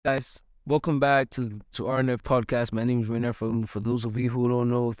Guys, welcome back to our podcast. My name is Rainer. For those of you who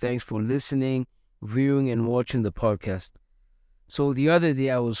don't know, thanks for listening, viewing, and watching the podcast. So the other day,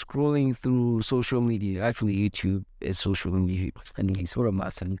 I was scrolling through social media. Actually, YouTube is social media. Anyways, what am I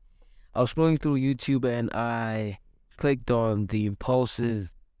saying? I was scrolling through YouTube and I clicked on the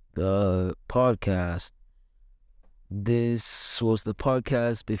Impulsive podcast. This was the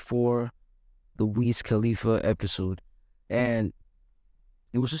podcast before the Wiz Khalifa episode, and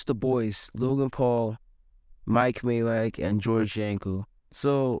it was just the boys, Logan Paul, Mike Malak, and George Yanko.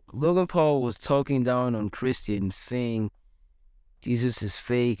 So Logan Paul was talking down on Christians, saying Jesus is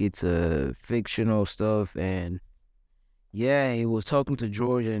fake, it's a fictional stuff, and yeah, he was talking to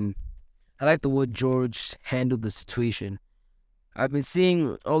George, and I like the way George handled the situation. I've been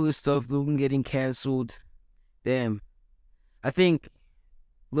seeing all this stuff, Logan getting canceled. Damn, I think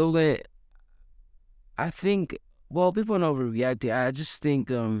Logan. I think well, people are not overreacting. I just think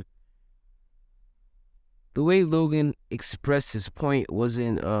the way Logan expressed his point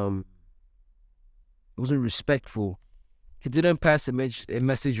wasn't respectful. He didn't pass a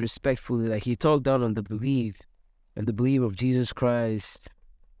message respectfully. Like he talked down on the belief of Jesus Christ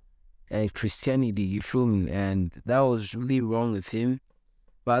and Christianity. You feel me? And that was really wrong of him.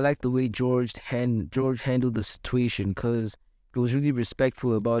 But I like the way George handled the situation because he was really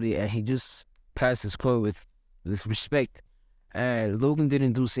respectful about it, and he just passed his point with respect. And Logan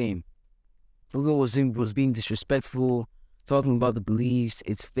didn't do the same. Logan was being disrespectful, talking about the beliefs.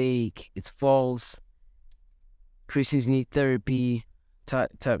 It's fake. It's false. Christians need therapy.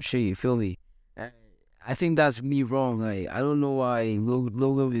 Type shit. You feel me? And I think that's me wrong. Like I don't know why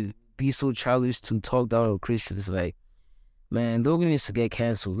Logan would be so childish to talk down on Christians. Like man, Logan needs to get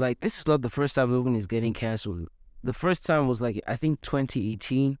canceled. Like this is not the first time Logan is getting canceled. The first time was like I think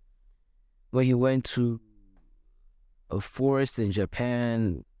 2018 when he went to a forest in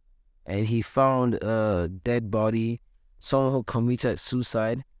Japan and he found a dead body, someone who committed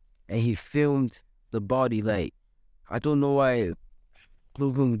suicide, and he filmed the body. Like, I don't know why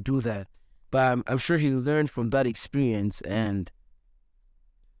Logan would do that, but I'm sure he learned from that experience, and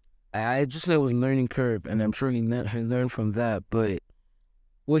I just know it was a learning curve, and I'm sure he learned from that. But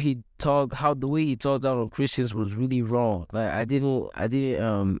the way he talked out on Christians was really wrong. Like, I didn't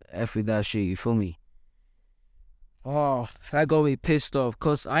f with that shit. You feel me? Oh, that got me pissed off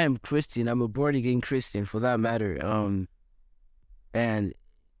because I am Christian. I'm a born again Christian for that matter. And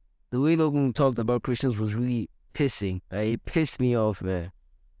the way Logan talked about Christians was really pissing. Like, it pissed me off, man.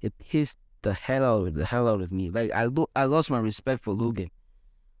 It pissed the hell out of me. Like I lost my respect for Logan.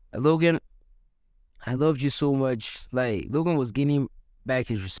 Logan, I loved you so much. Like Logan was getting back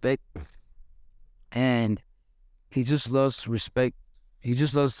his respect, and he just lost respect. He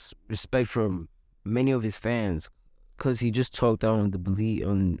just lost respect from many of his fans because he just talked down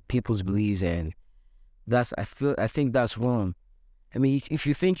on people's beliefs, and I think that's wrong. I mean, if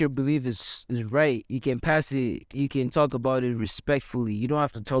you think your belief is right, you can pass it. You can talk about it respectfully. You don't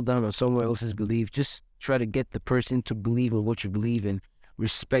have to talk down on someone else's belief. Just try to get the person to believe in what you believe in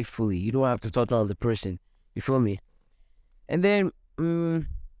respectfully. You don't have to talk down on the person. You feel me? And then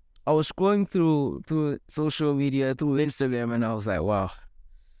I was scrolling through social media, through Instagram, and I was like, wow,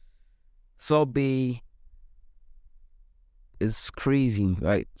 Sobe is crazy.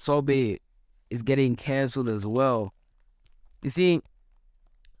 Like Sobe is getting canceled as well. You see,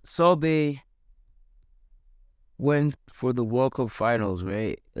 Sobe went for the World Cup finals,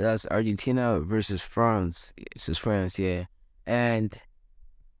 right? That's Argentina versus France. Versus France, yeah. And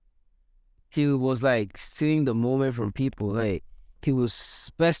he was like stealing the moment from people. Like he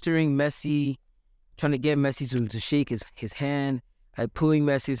was pestering Messi, trying to get Messi to shake his hand, like pulling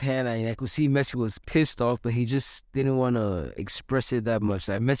Messi's hand. I could see Messi was pissed off, but he just didn't want to express it that much.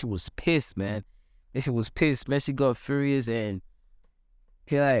 Like Messi was pissed, man. Messi was pissed. Messi got furious, and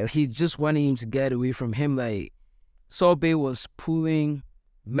he just wanted him to get away from him. Like Sobe was pulling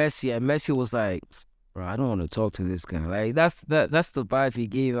Messi, and Messi was like, "Bro, I don't want to talk to this guy." Like that's the vibe he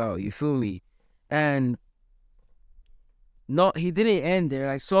gave out. You feel me? And no, he didn't end there.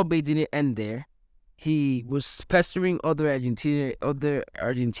 Like Sobe didn't end there. He was pestering other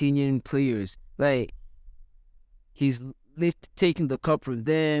Argentinian players. Like he's taking the cup from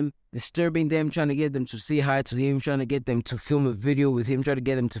them, disturbing them, trying to get them to say hi to him, trying to get them to film a video with him, trying to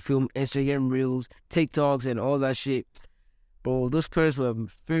get them to film Instagram reels, TikToks, and all that shit. Bro, those players were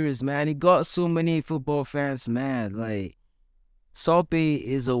furious, man. He got so many football fans mad. Like, Salpe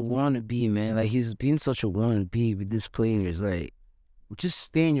is a wannabe, man. Like, he's been such a wannabe with these players. Like, just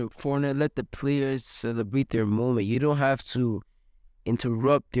stay in your corner, let the players celebrate their moment. You don't have to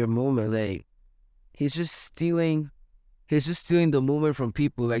interrupt their moment. Like, he's just stealing He's just stealing the moment from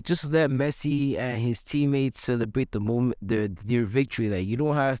people. Like, just let Messi and his teammates celebrate the moment, their victory. Like, you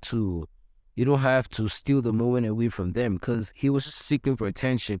don't have to steal the moment away from them because he was just seeking for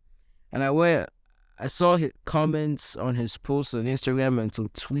attention. And I saw his comments on his posts on Instagram and some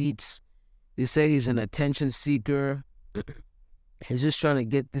tweets. They say he's an attention seeker. He's just trying to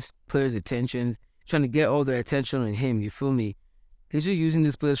get this player's attention, trying to get all the attention on him. You feel me? He's just using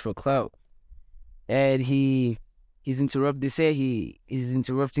these players for clout, and he's interrupt. They say he's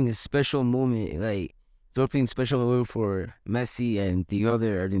interrupting a special moment, like interrupting a special moment for Messi and the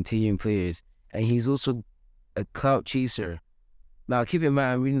other Argentinian players, and he's also a clout chaser. Now, keep in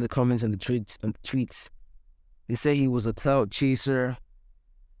mind, I'm reading the comments and the tweets. They say he was a clout chaser.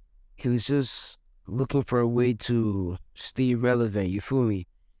 He was just looking for a way to stay relevant. You feel me?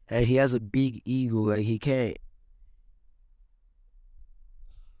 And he has a big ego. Like, he can't.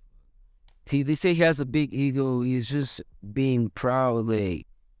 They say he has a big ego. He's just being proud. Like,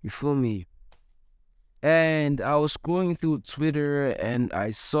 you feel me? And I was scrolling through Twitter and I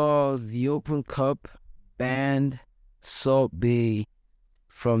saw the Open Cup banned Salt Bay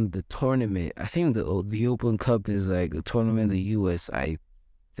from the tournament. I think the Open Cup is like a tournament in the U.S., I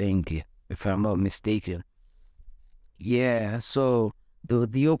think, if I'm not mistaken. Yeah, so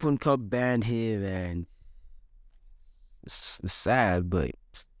the Open Cup banned him, and it's sad, but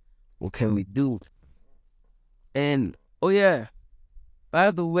what can we do? And oh yeah,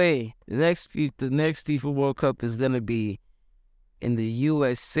 by the way, the next FIFA World Cup is gonna be in the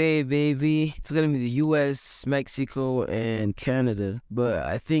USA, baby. It's gonna be the US, Mexico, and Canada. But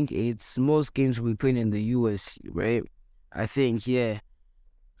I think it's most games will be played in the US, right? I think, yeah.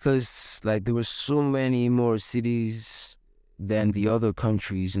 Because like there were so many more cities than the other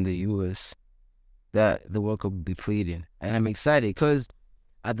countries in the US that the World Cup will be played in. And I'm excited because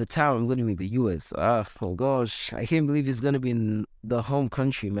at the time I'm gonna be in the US. Oh gosh, I can't believe it's gonna be in the home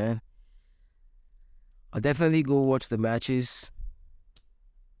country, man. I'll definitely go watch the matches.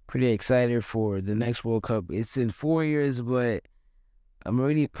 Pretty excited for the next World Cup. It's in 4 years, but I'm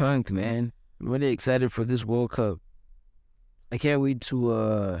already pumped, man. I'm really excited for this World Cup. I can't wait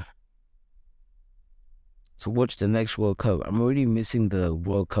to watch the next World Cup. I'm already missing the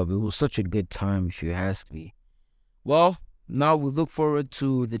World Cup. It was such a good time, if you ask me. Well, now we look forward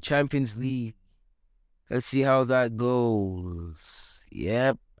to the Champions League. Let's see how that goes.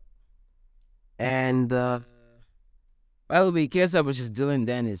 Yep. And by the way, KSI versus Dylan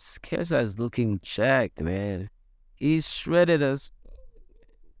Dennis. KSI is looking jacked, man. He's shredded us.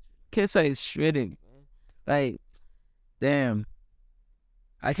 KSI is shredded. Like, damn.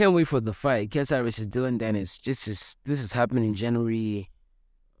 I can't wait for the fight. KSI versus Dylan Dennis. This is happening January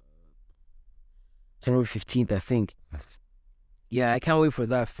 15th, I think. Yeah, I can't wait for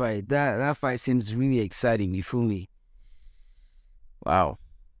that fight. That fight seems really exciting. You feel me? Wow.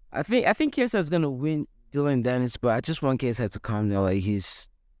 I think KSI is gonna win Dylan Dennis, but I just want KSI to calm down. Like, he has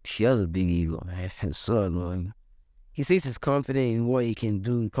a big ego, man. It's so annoying. He says he's confident in what he can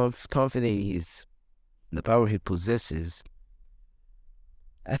do, confident in the power he possesses.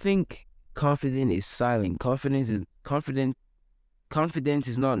 I think confidence is silent. Confidence is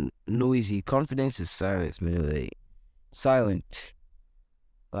not noisy. Confidence is silence, man. Like, silent.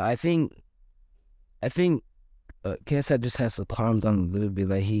 I think KSI just has to calm down a little bit.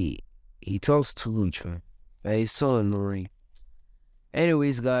 Like, he talks too much, man. Like, he's so annoying.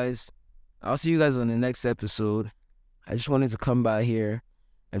 Anyways, guys, I'll see you guys on the next episode. I just wanted to come by here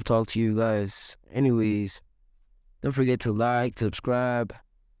and talk to you guys. Anyways, don't forget to like, subscribe,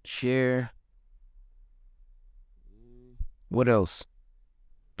 share. What else?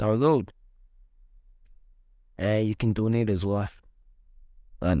 Download. And you can donate as well.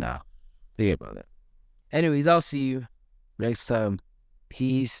 Nah, forget about that. Anyways, I'll see you next time.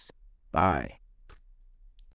 Peace. Bye.